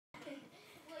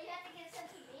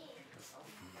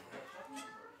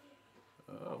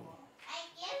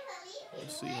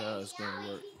see how it's gonna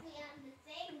work.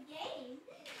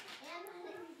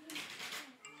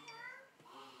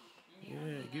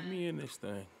 Yeah, get me in this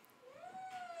thing.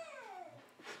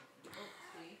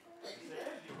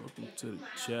 Welcome to the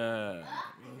chat.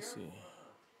 Let's see.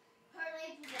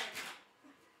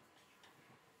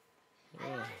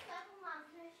 Oh,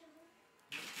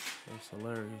 that's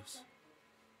hilarious.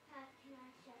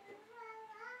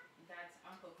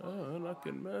 Oh, and I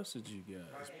can message you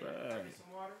guys back.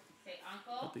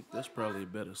 I think that's probably a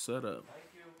better setup.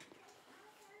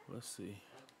 Let's see.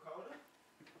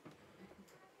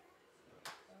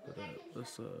 But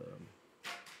let's do this.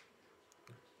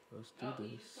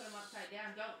 Put them upside down.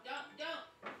 Don't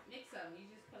mix them. You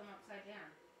just put them upside down.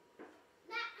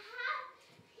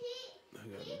 I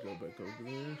gotta go back over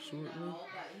there shortly. No,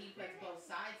 but he puts both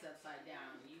sides upside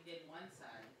down. You did one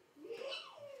side.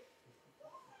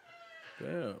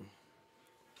 Damn.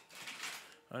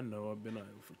 I know I've been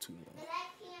idle for too long. But I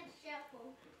can't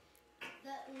shuffle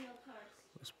the Uno cards.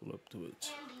 Let's pull up to it.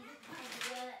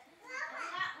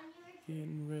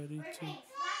 Getting ready to.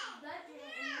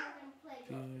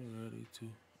 Getting ready to.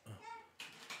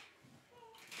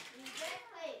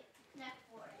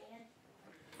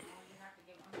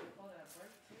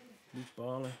 We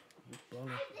balling.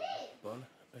 Balling.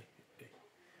 Hey.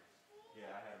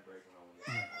 Yeah, I had a break when I was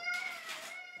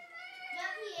No,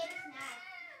 he ate a snack.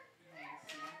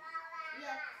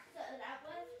 Yeah, so that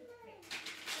was the break.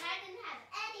 But I didn't have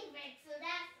any break, so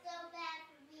that's so bad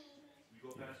for me. You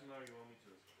go past me now or you want me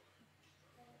to?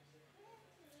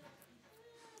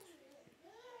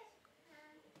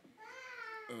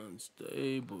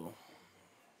 Unstable.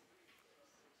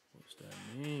 What's that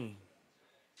mean?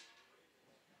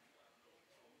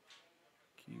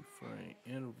 Keyframe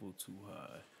interval too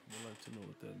high. I'd like to know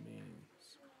what that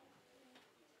means.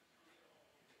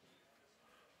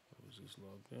 I was just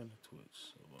logged into Twitch,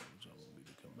 so why would y'all want me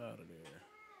to come out of there?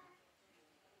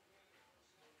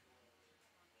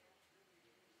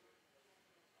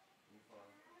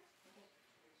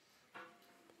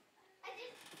 I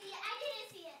didn't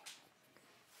see it.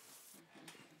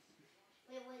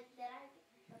 Wait, what did I?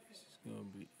 This is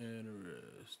gonna be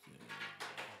interesting.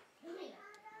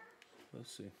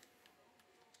 Let's see.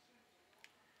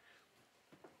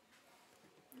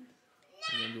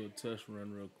 I'm gonna do a test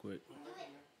run real quick.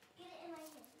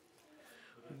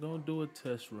 We're gonna do a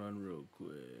test run real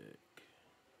quick.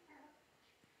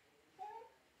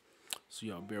 So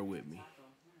y'all bear with me.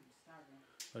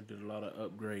 I did a lot of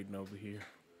upgrading over here.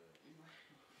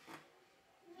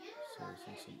 So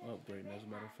some upgrading. As a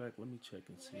matter of fact, let me check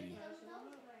and see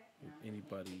if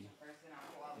anybody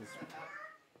is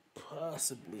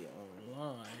possibly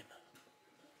online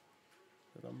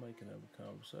that I might can have a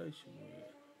conversation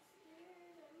with.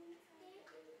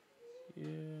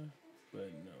 Yeah,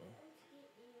 but no.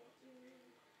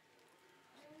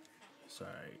 It's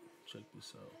alright. Check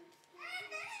this out.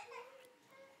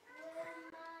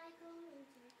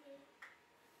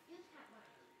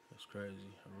 That's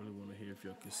crazy. I really want to hear if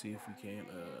y'all can see if we can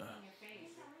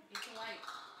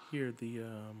hear the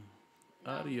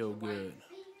audio good.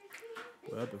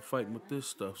 But I've been fighting with this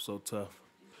stuff so tough.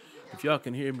 If y'all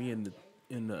can hear me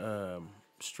in the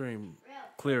stream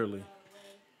clearly,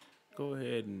 go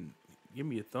ahead and give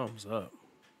me a thumbs up.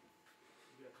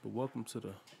 But welcome to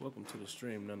the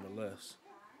stream nonetheless.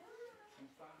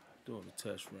 Doing a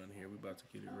test run here. We're about to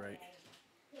get it right.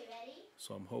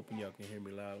 So I'm hoping y'all can hear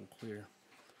me loud and clear.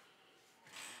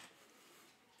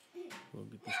 We'll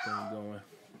get this thing going.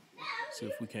 See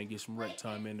if we can't get some rec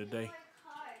time in today.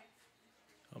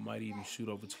 I might even shoot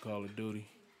over to Call of Duty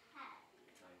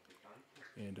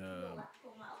and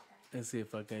see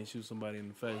if I can't shoot somebody in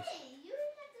the face.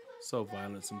 So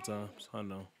violent sometimes, I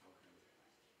know.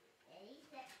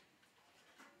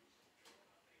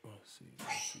 Let's see.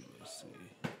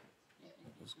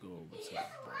 Let's go over to the boss.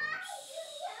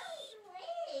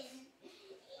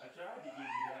 I tried to give you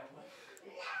that one.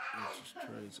 Which is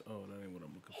crazy. Oh, that ain't what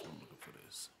I'm looking for. I'm looking for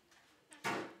this.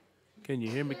 Can you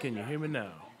hear me? Can you hear me now?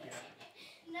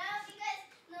 No,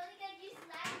 because you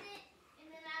slapped it, and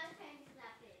then I was trying to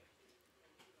slap it.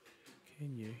 Can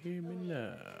you hear me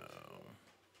now?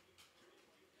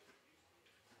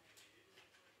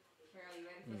 Carol, you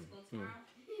ready for school tomorrow?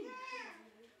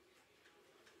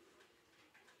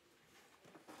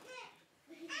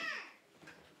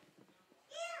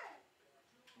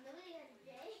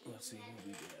 Let's see what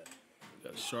we got. We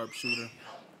got a sharpshooter.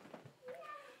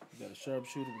 We got a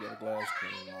sharpshooter. We got a glass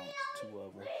cannon. Two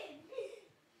of them.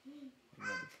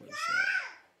 Another play shot.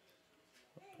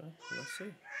 Okay, let's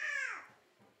see.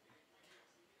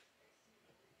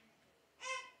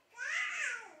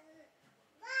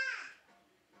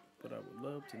 But I would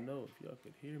love love to know if y'all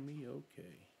could hear me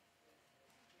okay.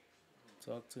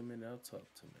 Talk to me now, talk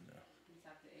to me now. You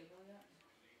talked to Abel yet?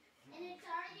 And it's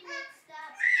already mixed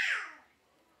up.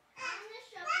 I'm gonna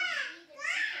shuffle these and you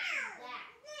shuffle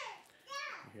that.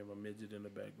 You hear my midget in the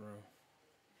background?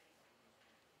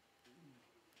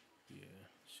 Yeah,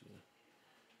 she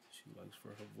likes for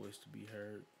her voice to be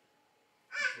heard.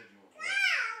 You said you want what?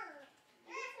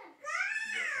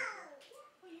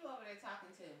 Who you over there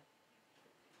talking to?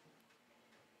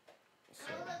 So,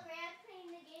 Oh, look, Brad's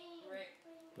playing the game. Rick.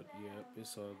 but yeah,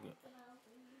 it's all good.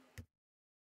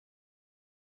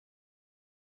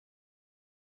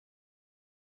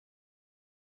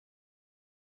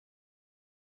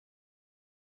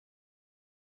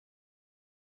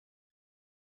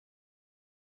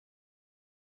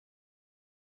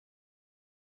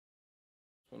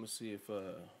 Want to see if I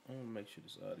want to make sure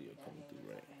this audio coming through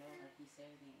right. Like he said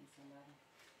he ain't somebody.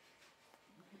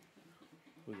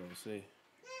 We're gonna see.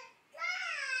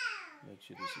 Make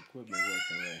sure this equipment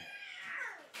working right.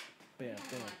 Bam,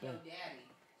 bam, Like bam. your daddy.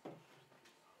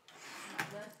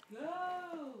 Let's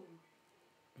go.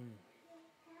 Look,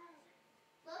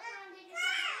 Mom, did you come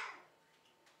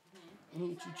out? Who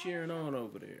you cheering on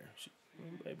over there?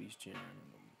 Baby's cheering on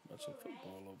watching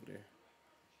football over there.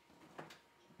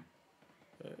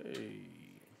 Hey,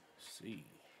 see.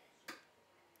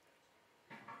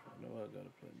 I know I gotta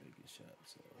play making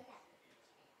shots, so it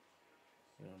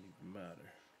don't even matter.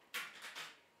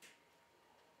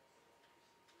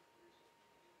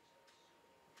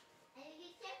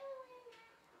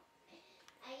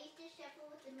 I used to shuffle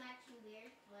with the matching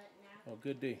beard, but now. Oh,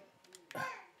 good D.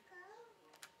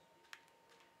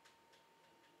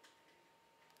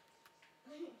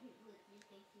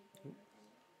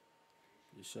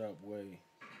 Good shot, boy.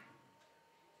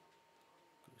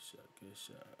 Good shot, good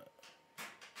shot.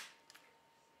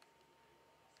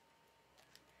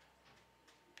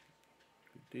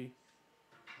 Good D.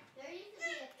 There used to be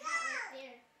a cat right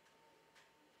there.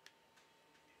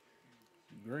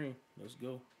 Green, let's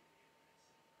go.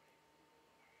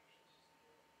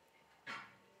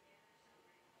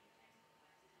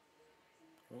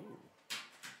 Oh.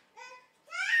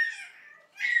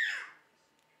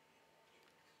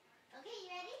 Okay, you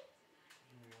ready?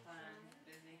 Hold on, he's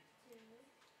busy.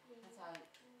 That's how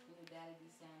your daddy be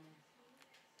sounding.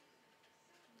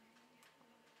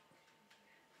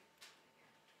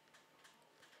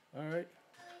 All right.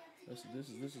 This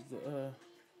is the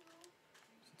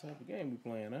type of game we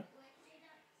playing, huh? I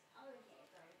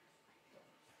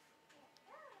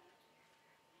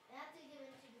have to give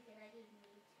it to you because I didn't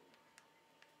need to.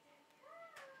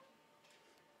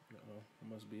 Uh-oh, it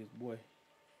must be his boy.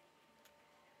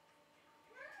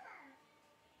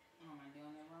 Oh, am I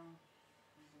doing it wrong?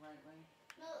 Is the right way?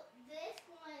 No, this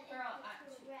one Girl,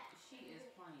 is the correct. she is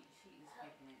playing. She is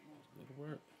picking it. Good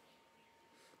work.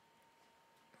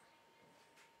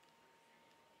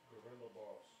 Gorilla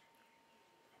Boss.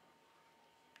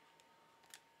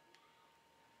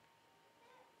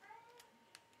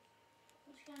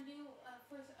 What you gonna do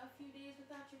for a few days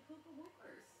without your pooper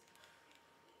hoopers?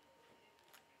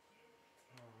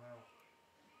 I don't know.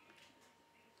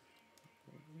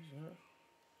 What is that?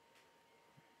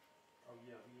 Oh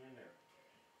yeah, we in there.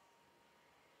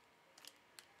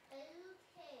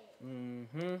 Okay.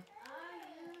 Mm-hmm. Are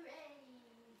you ready?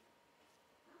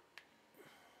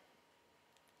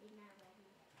 You're not ready.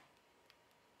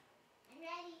 I'm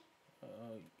ready.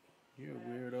 You're a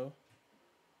weirdo.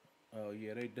 Oh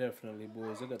yeah, they definitely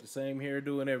boys. They got the same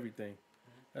hairdo and everything.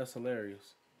 That's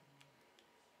hilarious.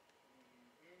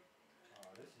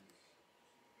 Oh, this is.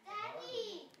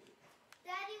 Daddy!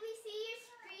 Daddy, we see you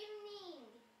screaming.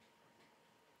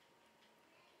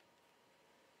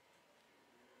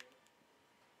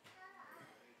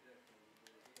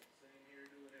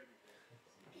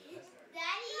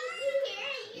 Daddy, we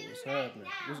hear you What's right happening?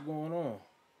 now. What's going on?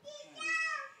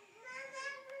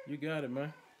 You got it,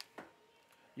 man.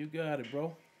 You got it,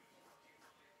 bro.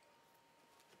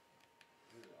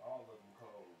 All of them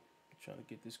cold. Trying to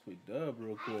get this quick dub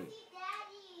real I quick. see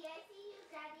Daddy. I see you,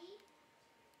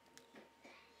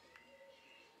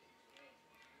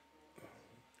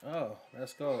 Daddy. Oh,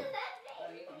 let's go. Oh,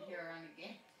 you gonna hear her on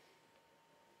again?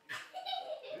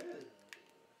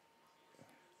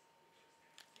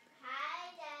 Hi,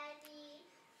 Daddy.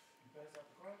 You passed out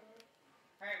the car card?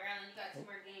 Alright, Rylan, you got 2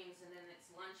 more games and then it's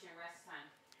lunch and rest time.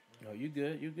 Oh, you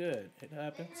good. You good. It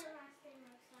happens.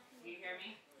 You hear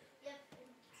me? Yep.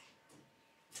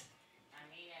 I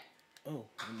mean it. Oh,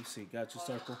 let me see. Got your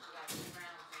circle. You got 2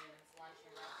 rounds and then it's lunch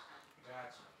and rest time.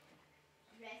 Gotcha.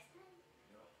 Rest time?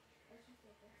 Yep. Let's just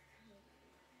get rest time.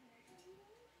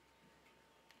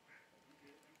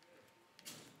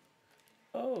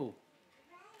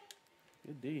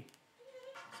 D.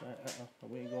 So,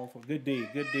 we ain't going for good D.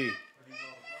 Good D.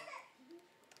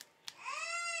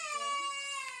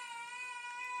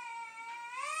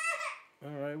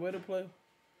 All right, way to play.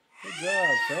 Good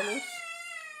job, fellas.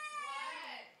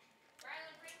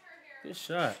 Good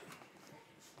shot.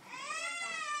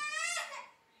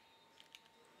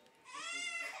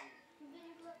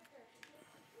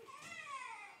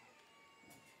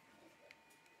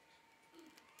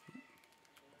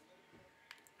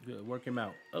 Good, work him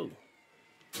out. Oh.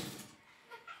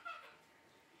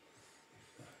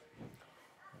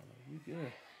 You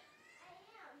good.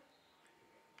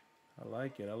 I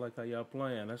like it. I like how y'all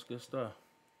playing. That's good stuff.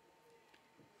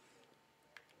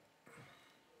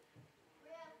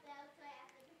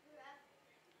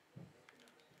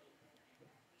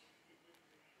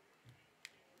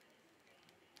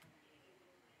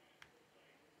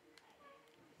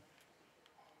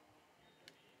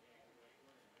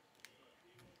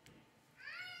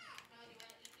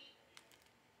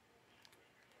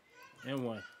 And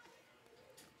one.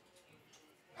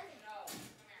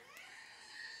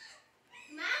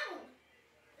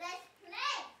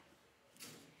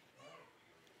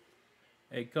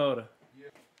 Hey, Coda.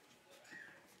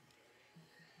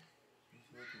 It's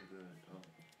looking good, though.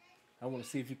 I want to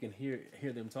see if you can hear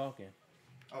them talking.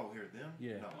 Oh, hear them?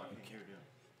 Yeah. No, I can hear them.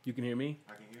 You can hear me?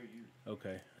 I can hear you.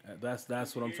 Okay.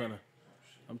 That's what I'm trying to.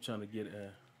 I'm trying to get.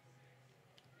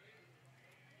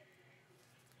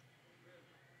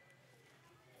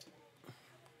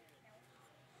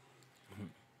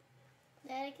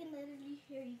 Dad, I can literally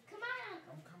hear you. Come on.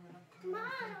 I'm coming. Come on.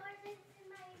 Or this is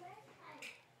my website.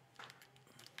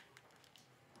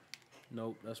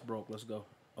 Nope, that's broke. Let's go.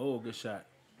 Oh, good shot.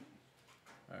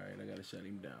 All right, I gotta shut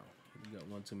him down. He got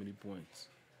one too many points.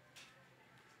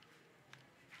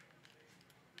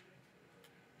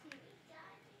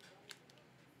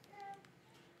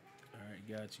 All right,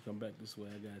 got you. Come back this way.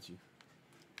 I got you.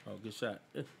 Oh, good shot.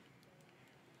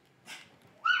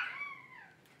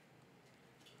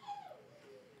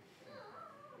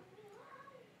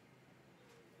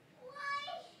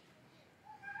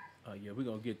 Oh yeah, we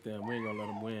gonna get them. We ain't gonna let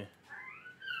them win.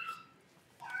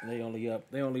 They only up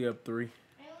 3. I only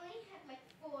have like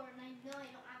 4, and I know I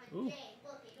don't have a Ooh. game.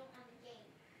 Look, I don't have a game.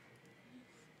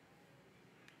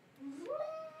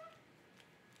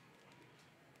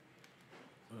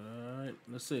 All right,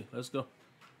 let's see. Let's go.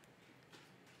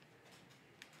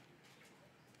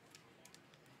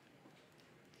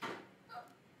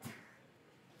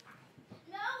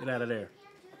 No, Get out of there. you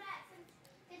can't do that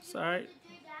since It's all right. you put the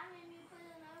J down and you put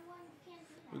another one. You can't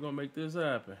do that. We're gonna make this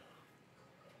happen.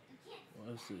 You can't.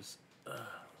 What's this?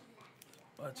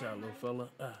 Watch out, little fella.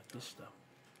 Good stuff.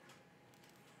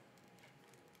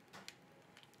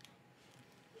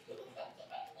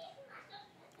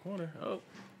 Corner. Oh. I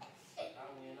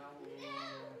win.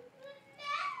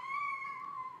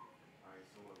 Alright,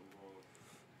 so what we gonna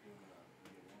do now? We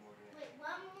get one more game? Wait,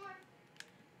 one more.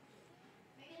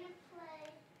 We're gonna play.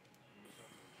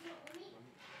 No,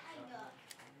 I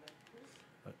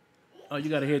got. Oh, you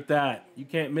gotta hit that. You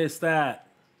can't miss that.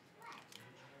 I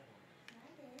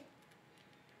did.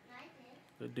 I did.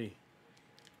 Good D.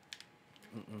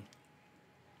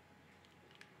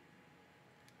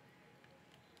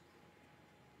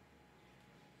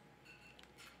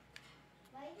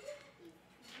 Why do you have these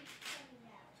things coming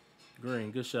out?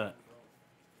 Green. Good shot.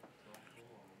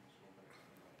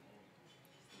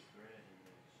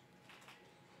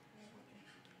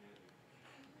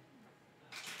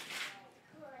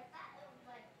 Cool, I thought it was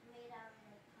like made out of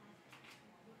like plastic.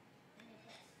 And it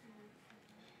gets smooth.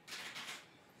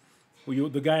 Were you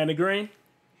the guy in the green?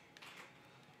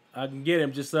 I can get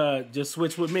him. Just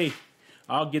switch with me.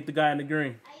 I'll get the guy in the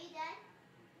green. Are you done?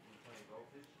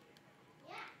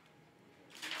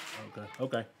 Yeah.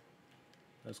 Okay.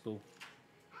 That's cool.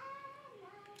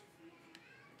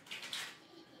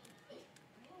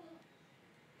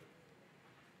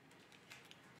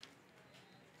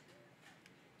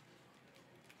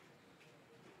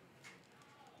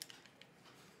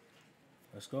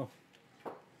 Let's go.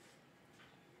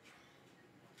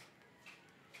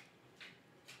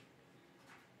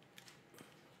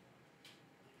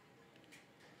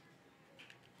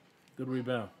 Good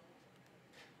rebound.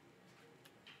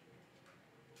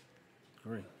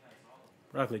 Green.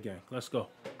 Broccoli gang. Let's go.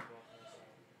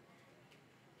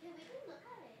 Yeah, we can look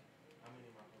at it. How many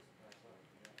am I supposed to pass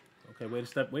up? Okay, way to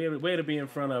step. Way to be in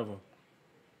front of him. You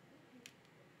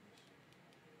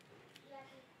have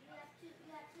to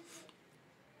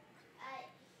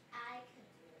I could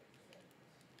do it too.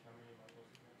 How many am I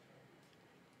supposed to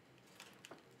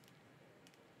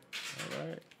pass up? All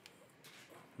right.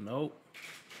 Nope.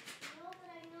 No, but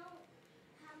I know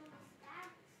how many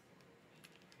stacks.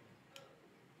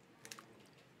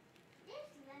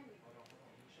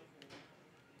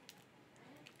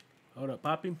 Hold up,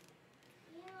 pop him.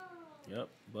 Ew. Yep,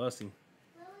 bust him.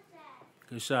 What was that?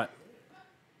 Good shot.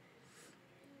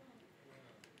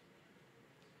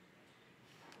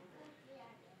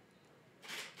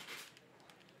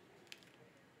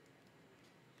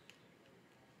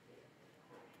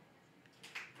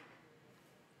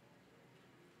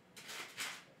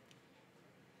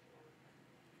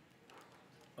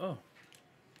 Oh,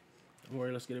 don't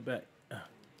worry. Let's get it back.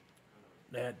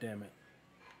 Damn it.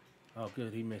 Oh,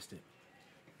 good. He missed it.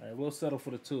 All right, we'll settle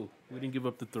for the 2. We didn't give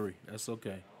up the 3. That's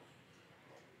okay.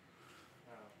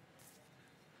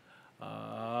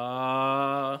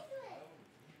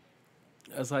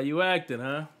 That's how you acting,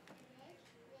 huh?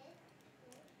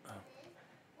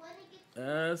 When it gets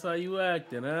That's how you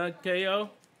acting, huh, KO?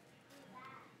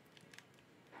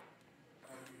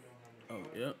 Oh,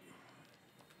 yep.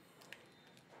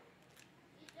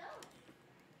 you don't.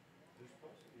 There's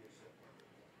supposed to be a separate.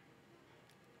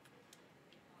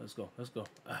 Let's go. Let's go.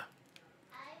 I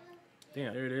will.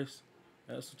 Damn, there it is.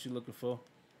 That's what you're looking for.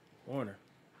 Warner.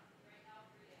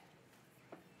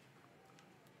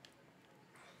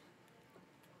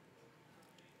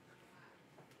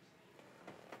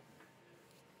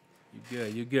 You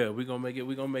good. You good. We're gonna make it.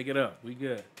 We're gonna make it up. We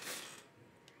good.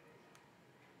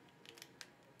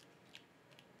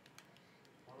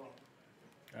 Hold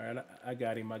on. All right, I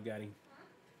got him. I got him.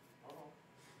 Hold on.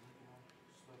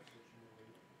 Stuff that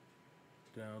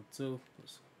you need. Down 2.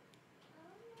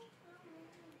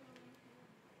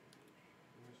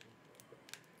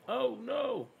 Oh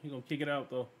no! He gonna kick it out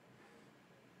though.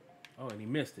 Oh, and he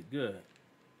missed it. Good.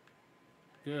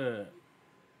 Good.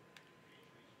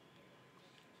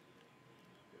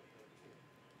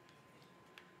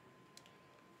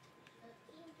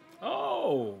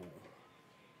 Oh.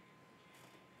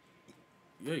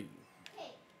 Yay. Okay,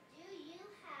 do you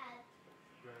have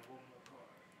Grab one more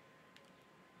card.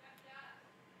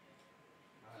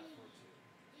 I have 14.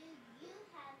 do you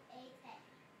have a pet?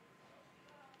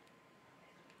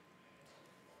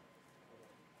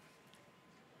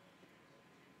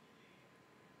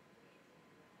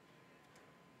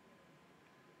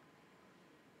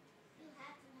 You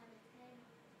have to have a pet.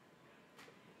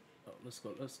 Oh, let's go.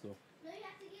 Let's go. No, you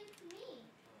have to give it to me.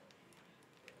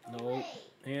 No. Wait.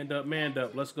 Hand up, man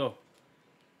up. Let's go.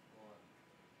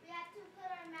 We have to put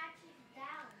our matches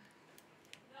down.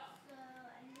 So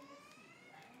I need to see.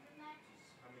 Do I have a matches?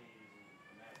 How many is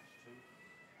a match? 2?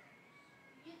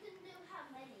 You can do how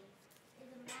many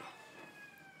is a match.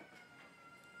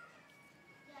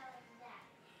 Yeah, like that.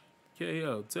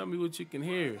 KO, tell me what you can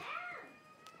hear.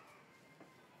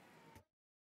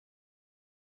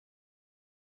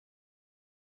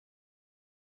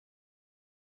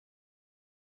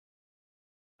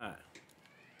 All right.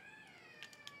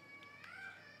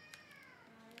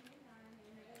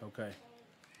 Okay.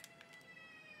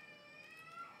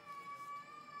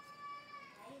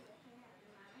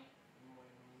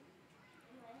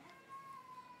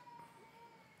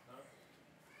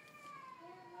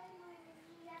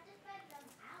 You have to spread them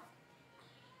out.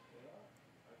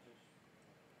 I just.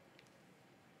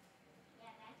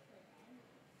 Yeah, that's for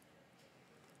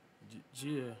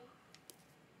them. Yeah.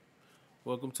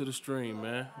 Welcome to the stream,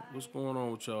 man. What's going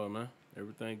on with y'all, man?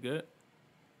 Everything good?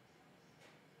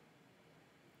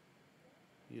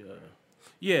 Yeah.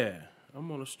 Yeah, I'm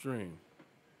on a stream.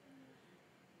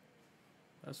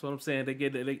 That's what I'm saying. They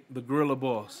get the Gorilla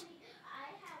Boss.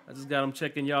 I just got them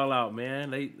checking y'all out,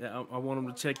 man. I want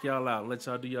them to check y'all out and let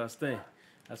y'all do y'all's thing.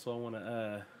 That's why I want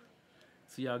to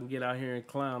so y'all can get out here and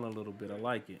clown a little bit. I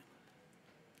like it.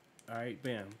 All right,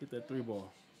 bam. Get that 3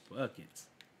 ball. Buckets.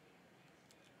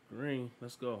 Green.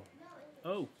 Let's go.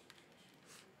 Oh.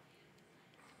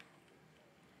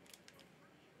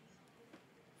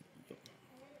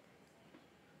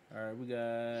 All right, we got.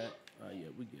 Oh yeah,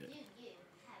 we good. You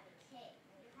have a cake.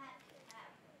 You have to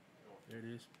have. There it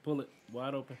is. Pull it.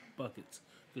 Wide open. Buckets.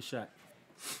 Good shot.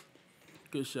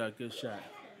 Good shot. Good shot.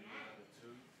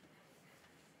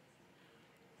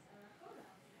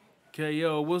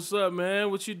 KO, what's up, man?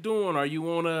 What you doing? Are you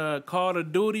on Call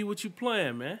of Duty? What you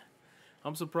playing, man?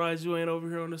 I'm surprised you ain't over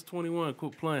here on this 21.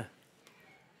 Quit playing.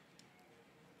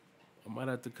 I might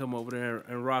have to come over there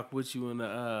and rock with you in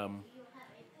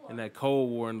that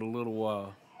Cold War in a little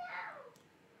while.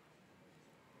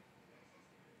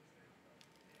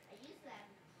 I used to have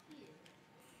a cute.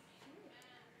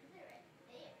 They're right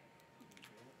there.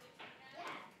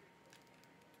 Yeah.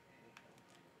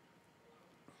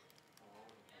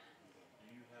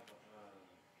 Do you have a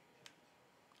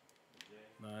J?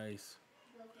 Nice.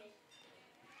 Go fish.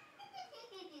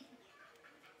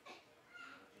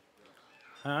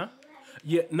 Huh?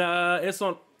 Yeah, nah, it's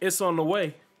on the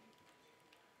way.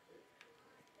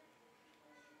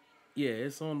 Yeah,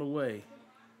 it's on the way.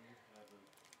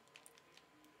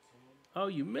 Oh,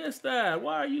 you missed that.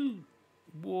 Why are you,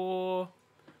 boy?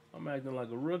 I'm acting like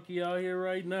a rookie out here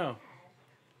right now.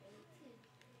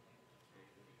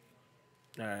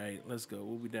 All right, let's go.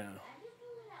 We'll be down.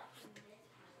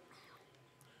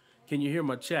 Can you hear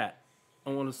my chat? I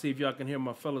want to see if y'all can hear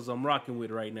my fellas I'm rocking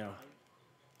with right now.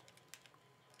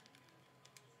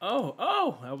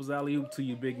 Oh, that was alley-oop to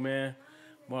you, big man.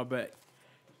 My bad.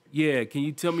 Yeah, can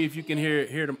you tell me if you can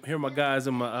hear my guys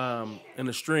in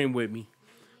the stream with me?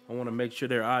 I want to make sure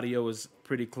their audio is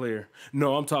pretty clear.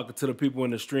 No, I'm talking to the people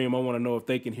in the stream. I want to know if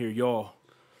they can hear y'all.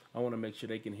 I want to make sure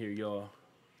they can hear y'all.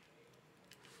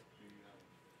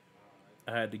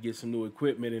 I had to get some new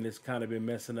equipment, and it's kind of been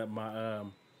messing up my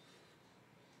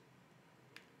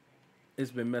it's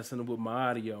been messing up with my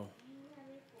audio.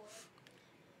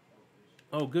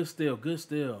 Oh, good still, good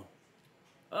still.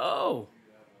 Oh.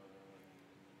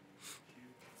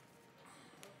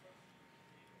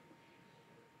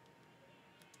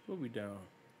 What we down?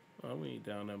 Oh, we ain't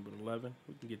down number 11.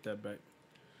 We can get that back.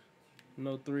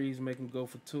 No threes, make him go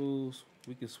for twos.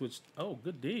 We can switch. Oh,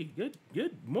 good D.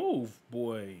 Good move,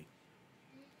 boy.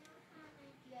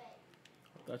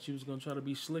 I thought you was going to try to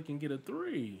be slick and get a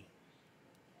three.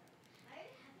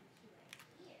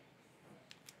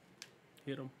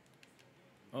 Hit him.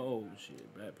 Oh,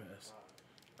 shit. Bad pass.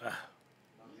 Ah.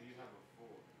 Now, do you have a 4?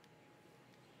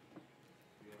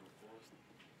 Do you have a 4?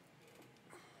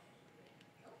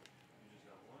 You just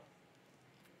got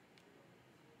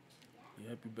 1?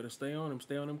 Yep, you better stay on him.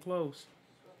 Stay on him close.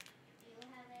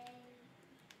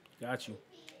 Got you.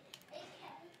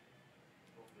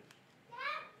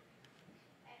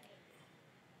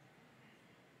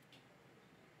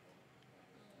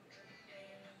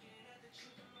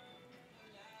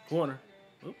 Corner.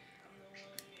 Oop.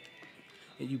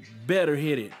 And you better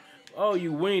hit it. Oh,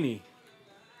 you weenie.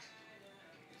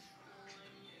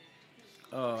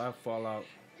 Oh, I fall out.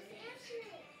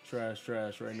 Trash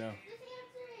right now.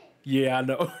 Yeah, I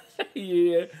know.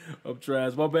 Yeah, I'm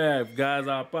trash. My bad, guys.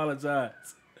 I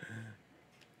apologize.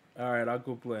 All right, I'll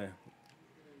go play.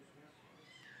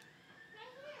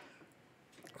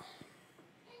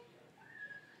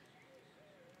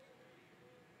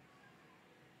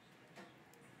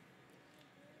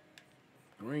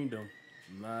 Greened them.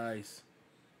 Nice.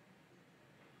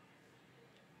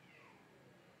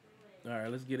 All right,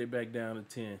 let's get it back down to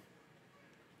 10.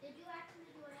 Did you actually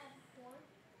do it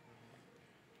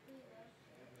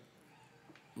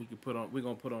before? We're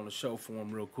gonna put on a show for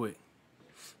him real quick.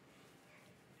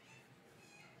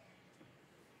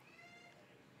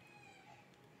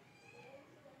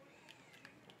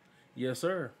 Yes,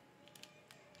 sir.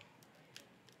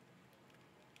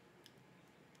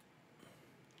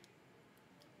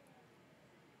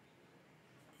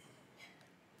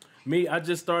 Me, I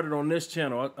just started on this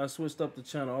channel. I switched up the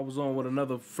channel. I was on with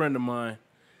another friend of mine.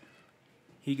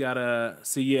 He got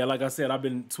yeah, like I said, I've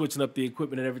been switching up the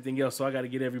equipment and everything else, so I got to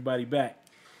get everybody back.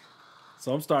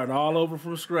 So I'm starting all over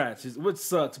from scratch, which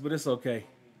sucks, but it's okay.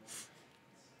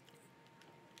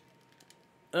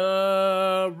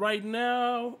 Right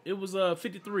now it was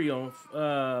 53 on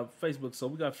Facebook, so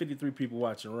we got 53 people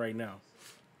watching right now.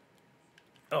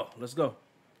 Oh, let's go.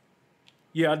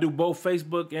 Yeah, I do both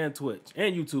Facebook and Twitch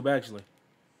and YouTube actually.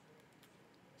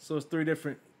 So it's three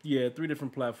different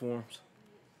platforms.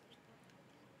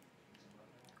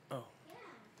 Oh.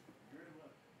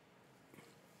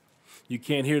 You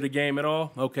can't hear the game at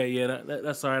all? Okay, yeah,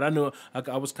 that's all right. I knew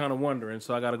I was kind of wondering,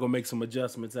 so I got to go make some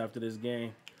adjustments after this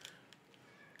game.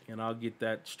 And I'll get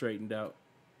that straightened out.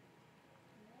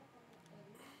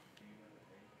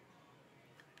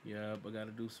 Yeah, but I got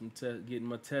to do some getting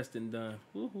my testing done.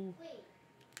 Woohoo. Wait.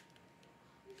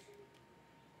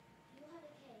 You have a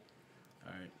cake.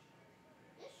 All right.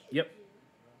 Yes, you Yep. do.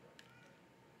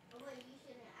 Oh, wait, you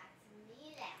shouldn't ask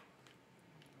me that.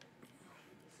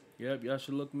 Yep, y'all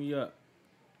should look me up.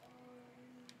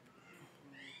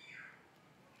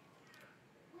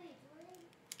 Wait, Jordan.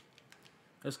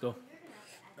 Let's go. You're gonna have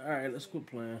to ask All right, let's quit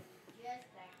playing. just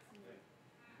ask me.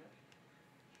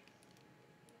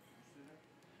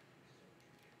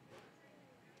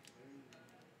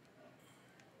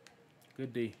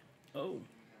 Good D. Oh.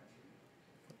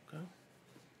 Okay.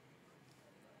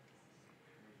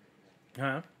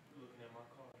 Huh? Looking at my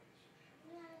cards.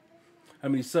 How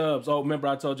many subs? Oh, remember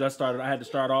I told you I had to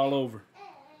start all over.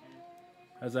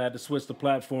 As I had to switch the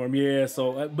platform. Yeah,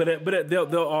 so but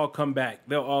they'll all come back.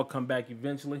 They'll all come back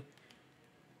eventually.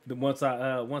 Once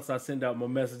I send out my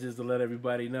messages to let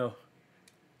everybody know.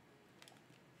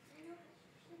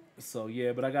 So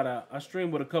yeah, but I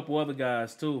stream with a couple other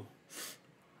guys too.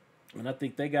 And I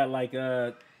think they got like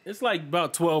it's like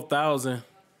about 12,000. So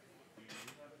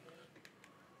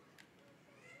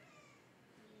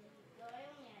I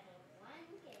only had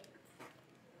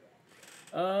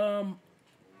a 1K.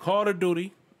 Call of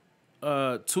Duty,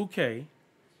 2K.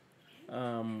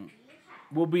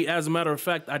 Will be, as a matter of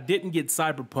fact, I didn't get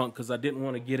Cyberpunk because I didn't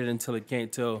want to get it until it came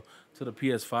till the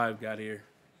PS5 got here.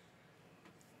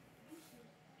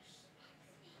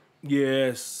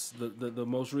 Yes, the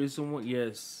most recent one,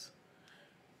 yes.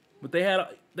 But they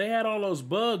had all those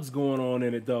bugs going on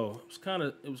in it though.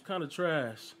 It was kind of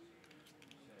trash.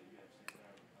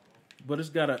 But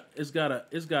it's got a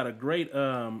great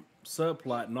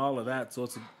subplot and all of that. So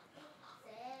it's a, 7.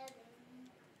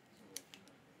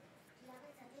 You have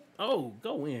a 7? oh,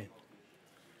 go in.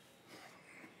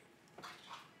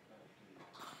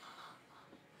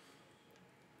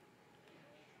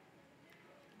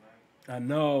 I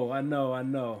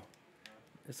know.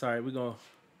 It's all right. We're going.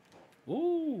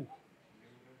 Ooh.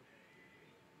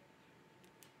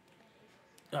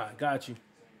 Ah, got you.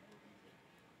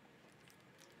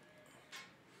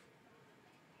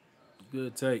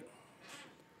 Good take.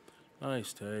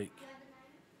 Nice take. You have a 9?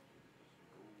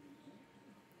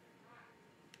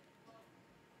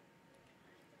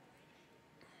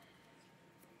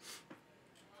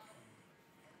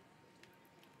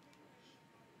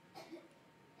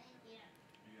 Thank you.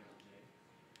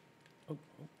 Oh,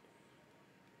 oh.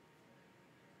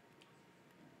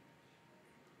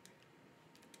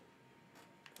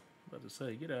 About to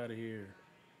say, get out of here.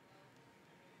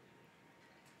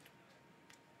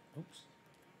 Oops.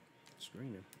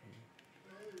 Screening.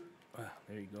 Ah,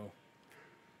 there you go.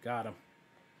 Got him.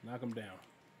 Knock him down.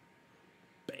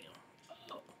 Bam.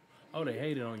 Oh, they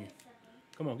hated on you.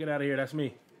 Come on, get out of here. That's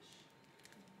me.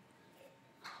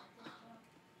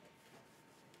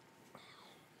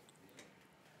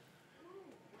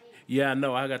 Yeah, I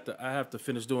know. I have to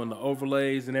finish doing the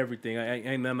overlays and everything. I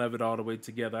ain't none of it all the way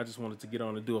together. I just wanted to get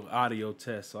on and do an audio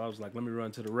test. So I was like, let me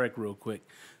run to the rec real quick.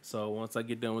 So once I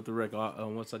get done with the rec,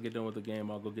 once I get done with the game,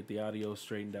 I'll go get the audio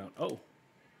straightened out. Oh,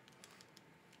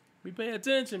 be paying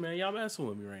attention, man. Y'all messing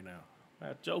with me right now. I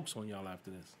have jokes on y'all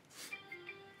after this.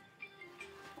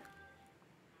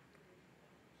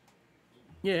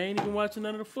 Yeah, ain't even watching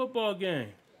none of the football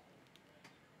game.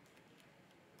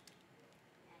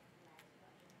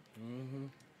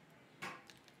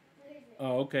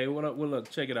 Oh, okay. Well,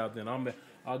 look, check it out then.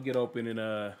 I'll get open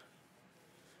and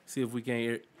see if we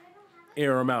can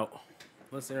air them out.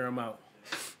 Let's air them out.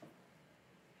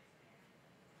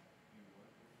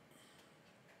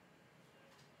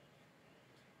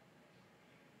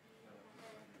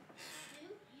 You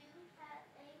have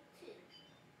a 2.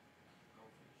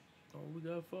 Oh, we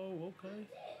got 4. Okay,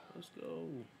 let's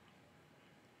go.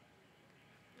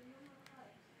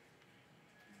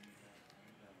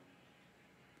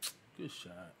 Good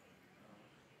shot.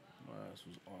 My ass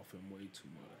was off him way too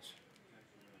much.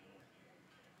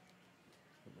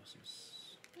 What's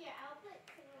this? Here, I'll put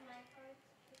some of my cards.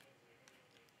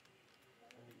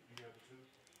 You have 2?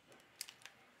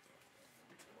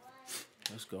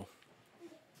 1. Let's go. Do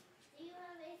you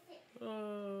have a 6?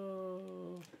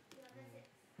 Oh. You have a 6.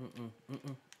 Mm-mm. Do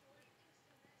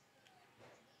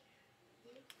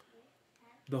you have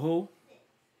The who? 6?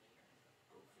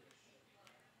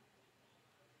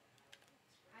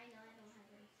 I know I don't have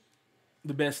a 6.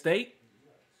 The best state?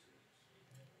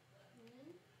 Me?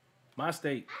 My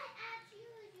state, I asked you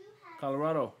if you had.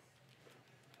 Colorado.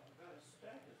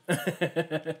 Yeah, so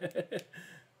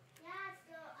I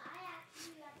asked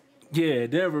you if you. Yeah,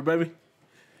 Denver, baby.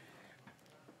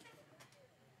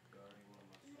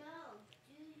 No.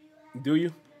 Do you?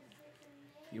 The 6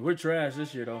 and Yeah, we're trash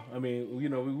this year, though. I mean, you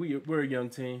know, we're a young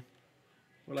team.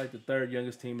 We're like the 3rd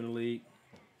youngest team in the league.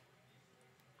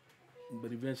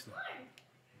 But eventually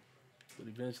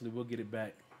we'll get it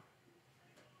back.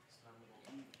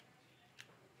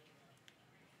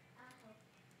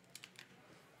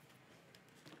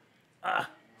 Ah,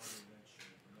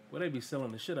 well, they be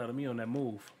selling the shit out of me on that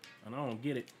move, and I don't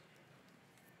get it.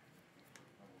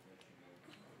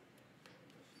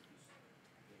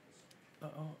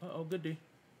 Uh-oh, good D.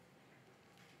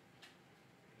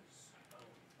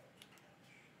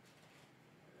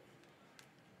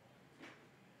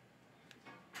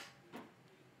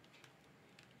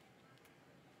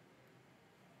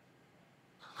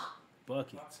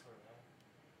 Buckets.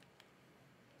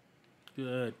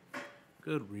 Good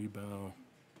rebound.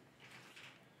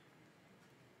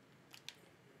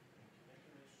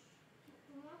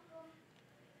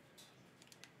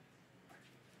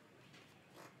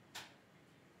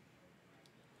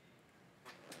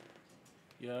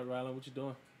 Yeah, Rylan, what you doing?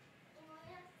 I'm going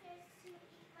upstairs to eat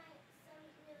my some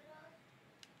noodles.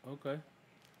 Okay.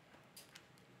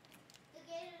 The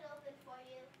gate is open for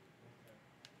you.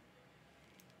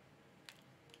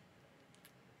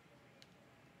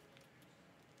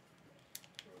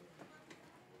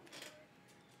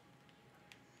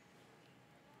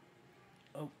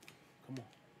 Oh, come on.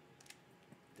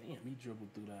 Damn, he dribbled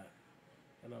through that.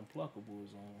 And Unpluckable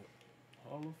is on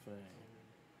Hall of Fame.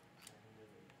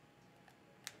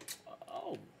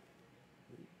 Oh,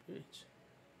 bitch.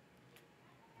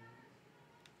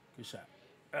 Good shot.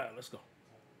 All right, let's go.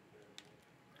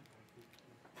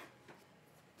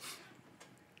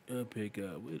 Good pick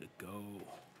up. Way to go.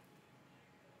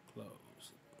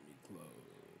 Close. Let me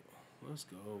close. Let's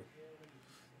go.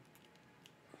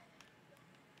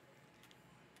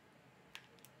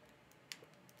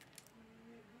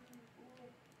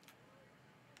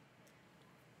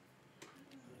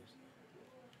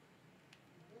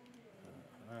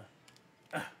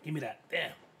 Give me that.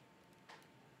 Damn.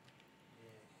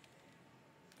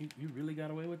 You really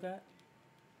got away with that?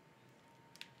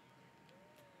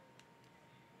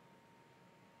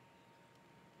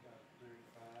 About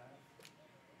 35.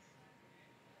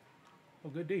 Oh,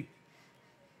 good D. You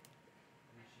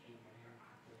should get my hair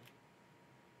cut.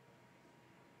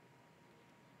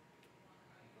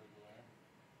 Like that.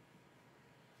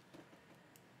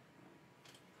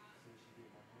 So you should get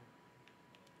my hair.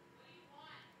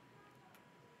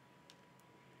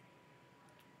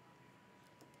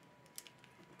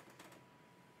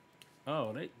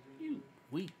 Oh, you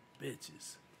weak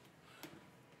bitches.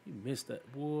 You missed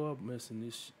that. Boy, I'm missing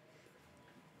this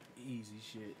easy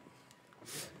shit. You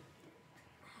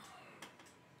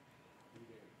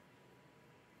there.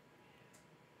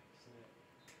 Sit.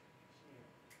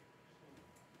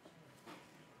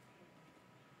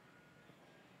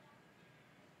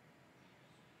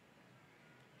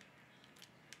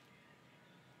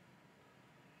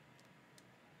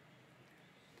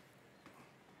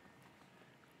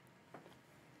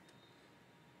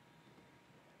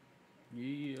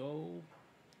 Yeah, oh.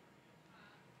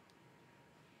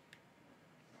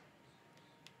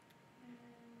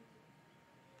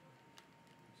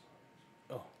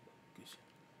 Oh, good shit.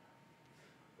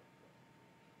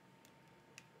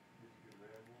 Did you get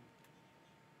red one?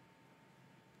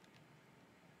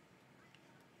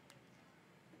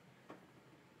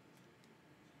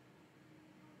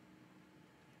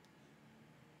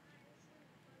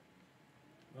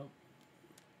 Oh.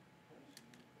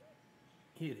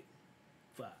 Hit it.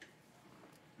 5.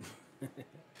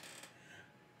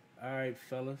 All right,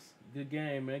 fellas. Good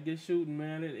game, man. Good shooting,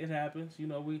 man. It happens. You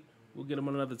know, we'll get them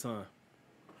another time.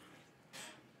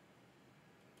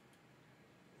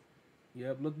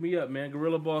 Yep, look me up, man.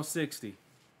 Gorilla Ball 60.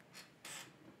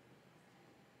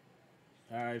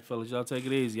 All right, fellas. Y'all take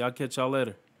it easy. I'll catch y'all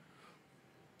later.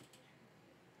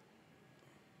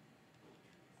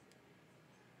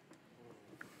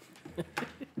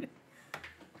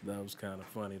 That was kind of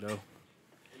funny, though.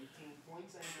 18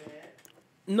 points ain't bad.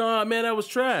 No, man, that was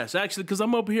trash. Actually, because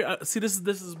I'm up here. See, this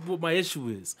is what my issue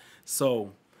is.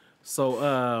 So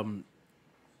what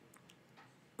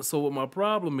my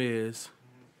problem is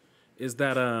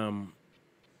that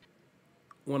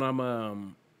when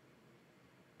I'm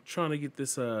trying to get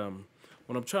this when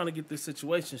I'm trying to get this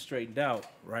situation straightened out,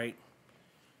 right,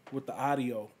 with the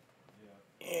audio,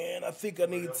 Yeah. and I think I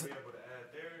need They'll to. be able to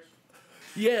add theirs.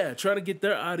 Yeah, trying to get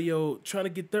their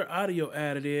audio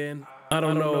added in. I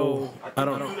don't know. I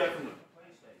don't Do know. that from the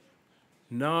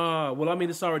PlayStation. Nah, well, I mean,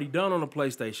 it's already done on the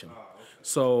PlayStation. Oh, okay.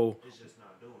 So, It's just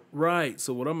not doing it. right.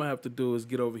 So what I'm gonna have to do is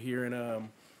get over here and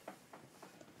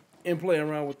play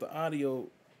around with the audio We'll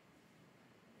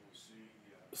see.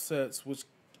 Yeah. sets, which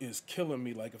is killing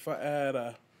me. Like if I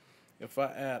add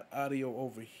audio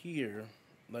over here,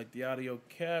 like the audio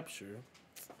capture,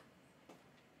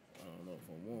 I don't know if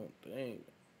I want. Dang.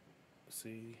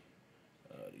 See.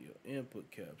 Audio input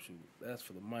capture. That's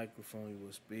for the microphone,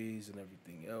 USBs, and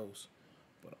everything else.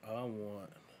 But I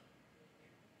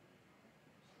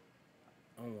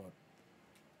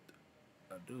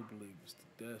do believe it's the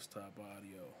desktop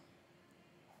audio.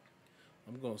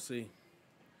 I'm gonna see.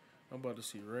 I'm about to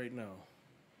see right now.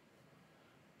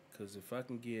 Cause if I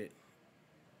can get,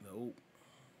 nope.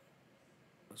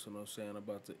 That's what I'm saying. I'm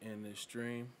about to end this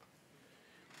stream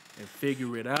and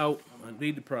figure it out. I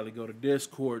need to probably go to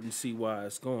Discord and see why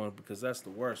it's going, because that's the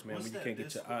worst, man. What's when you that can't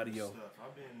get your Discord audio, stuff?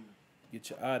 get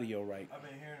your audio right. I've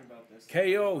been hearing about this.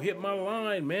 KO, hit my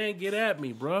line, man. Get at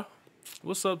me, bruh.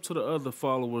 What's up to the other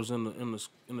followers in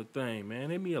the thing, man?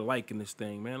 Hit me a like in this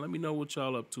thing, man. Let me know what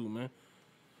y'all up to, man.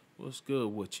 What's good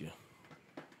with you?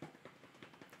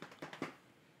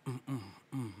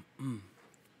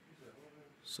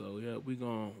 So yeah, we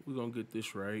gonna get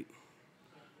this right.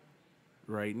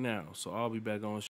 right now. So I'll be back on